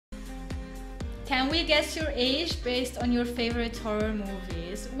Can we guess your age based on your favorite horror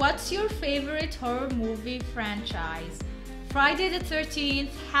movies? What's your favorite horror movie franchise? Friday the 13th,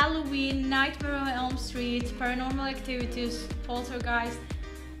 Halloween, Nightmare on Elm Street, Paranormal Activities, Poltergeist,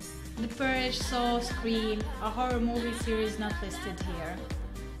 The Purge, Saw, Scream. A horror movie series not listed here.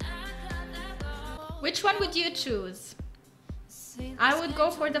 Which one would you choose? I would go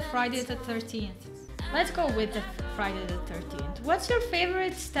for the Friday the 13th. Let's go with the Friday the 13th. What's your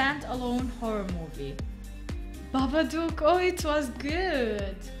favorite standalone horror movie? Babadook. Oh, it was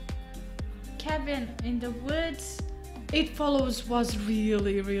good. Cabin in the Woods. It Follows was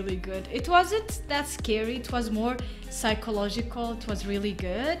really good. It wasn't that scary. It was more psychological. It was really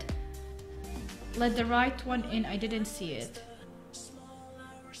good. Let the Right One In. I didn't see it.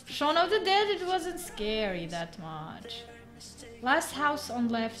 Shaun of the Dead. It wasn't scary that much. Last House on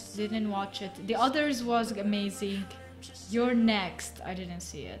Left, didn't watch it. The Others was amazing. You're Next, I didn't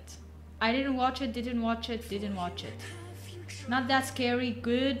see it. I didn't watch it, didn't watch it. Not that scary,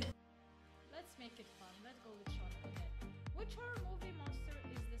 good. Let's make it fun. Let's go with Shaun of the Dead. Which horror movie monster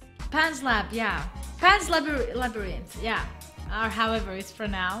is this? Pan's Lab, yeah. Pan's Labyrinth, yeah. Or however it's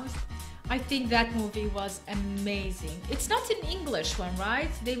pronounced. I think that movie was amazing. It's not an English one,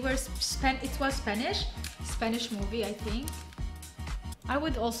 right? It was Spanish movie, I think. I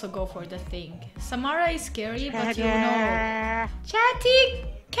would also go for The Thing. Samara is scary, but you know. Chatty,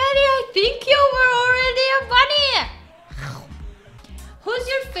 Caddy, I think you were already a bunny. Who's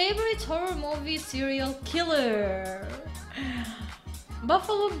your favorite horror movie serial killer?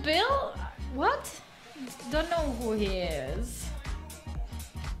 Buffalo Bill? What? Don't know who he is.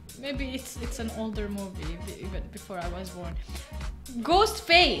 Maybe it's an older movie, even before I was born.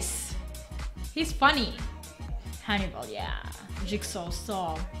 Ghostface. He's funny. Hannibal, yeah. Jigsaw,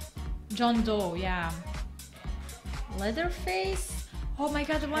 Saw. John Doe, yeah. Leatherface. Oh my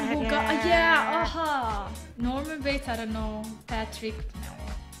god, the one who got... yeah, Norman Bates, I don't know. Patrick, no.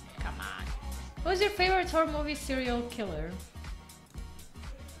 Come on. Who's your favorite horror movie serial killer?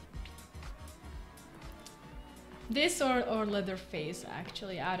 This or Leatherface,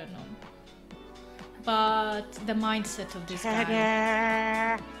 actually, I don't know. But the mindset of this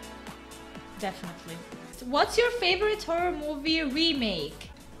guy. Definitely. What's your favorite horror movie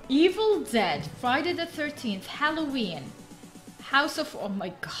remake? Evil Dead, Friday the 13th, Halloween, House of... Oh my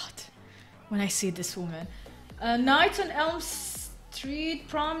god. When I see this woman. Night on Elm Street,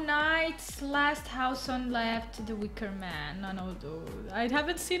 Prom Night, Last House on Left, The Wicker Man. None of those. I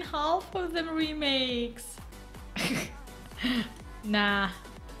haven't seen half of them remakes. Nah.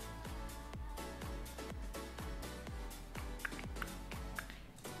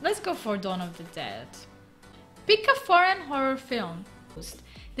 Let's go for Dawn of the Dead. Pick a foreign horror film.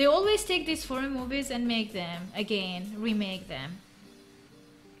 They always take these foreign movies and make them again, remake them.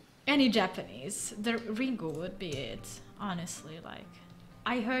 Any Japanese. The Ringo would be it, honestly. Like,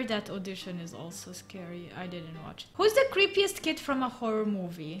 I heard that Audition is also scary. I didn't watch it. Who's the creepiest kid from a horror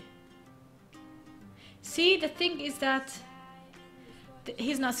movie? See, the thing is that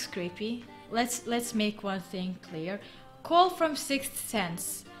he's not creepy. Let's make one thing clear. Cole from Sixth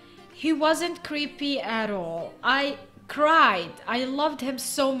Sense. He wasn't creepy at all. I cried. I loved him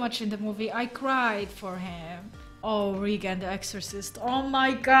so much in the movie. I cried for him. Oh, Regan, The Exorcist. Oh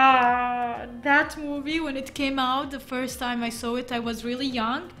my god. That movie, when it came out, the first time I saw it, I was really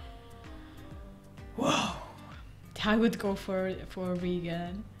young. Whoa. I would go for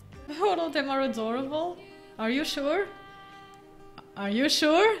Regan. All of them are adorable. Are you sure? Are you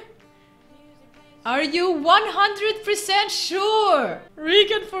sure? Are you 100% sure?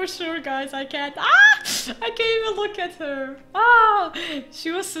 Regan for sure, guys. I can't. I can't even look at her.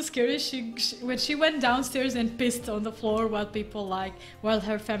 She was so scary. When she went downstairs and pissed on the floor while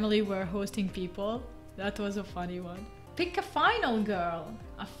her family were hosting people. That was a funny one. Pick a final girl.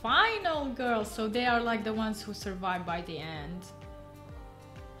 A final girl. So they are like the ones who survive by the end.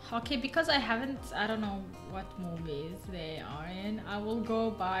 Okay, because I don't know what movies they are in. I will go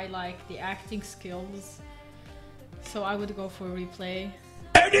by like the acting skills. So I would go for Replay.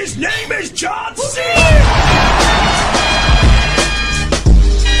 And his name is John C.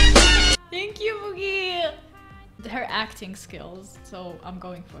 Thank you, Boogie. Her acting skills, so I'm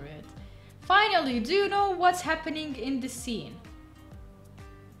going for it. Finally, do you know what's happening in the scene?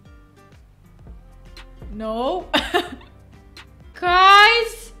 No.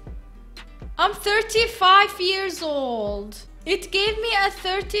 Guys! I'm 35 years old. It gave me a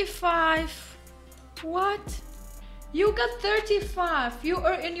 35. What? You got 35. You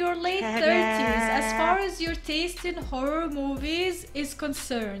are in your late 30s as far as your taste in horror movies is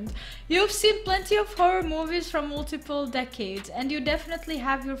concerned. You've seen plenty of horror movies from multiple decades, and you definitely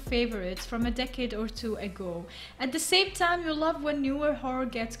have your favorites from a decade or two ago. At the same time, you love when newer horror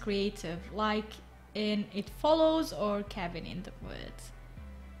gets creative, like in It Follows or Cabin in the Woods.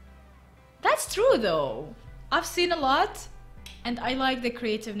 That's true though. I've seen a lot. And I like the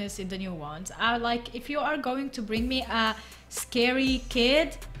creativeness in the new ones. I like, if you are going to bring me a scary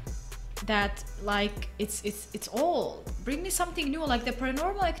kid that like it's old, bring me something new. Like the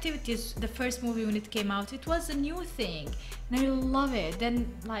Paranormal Activities, the first movie when it came out, it was a new thing and I love it. Then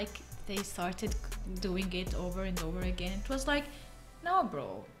like they started doing it over and over again. It was like, no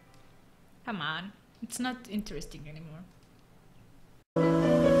bro, come on, it's not interesting anymore.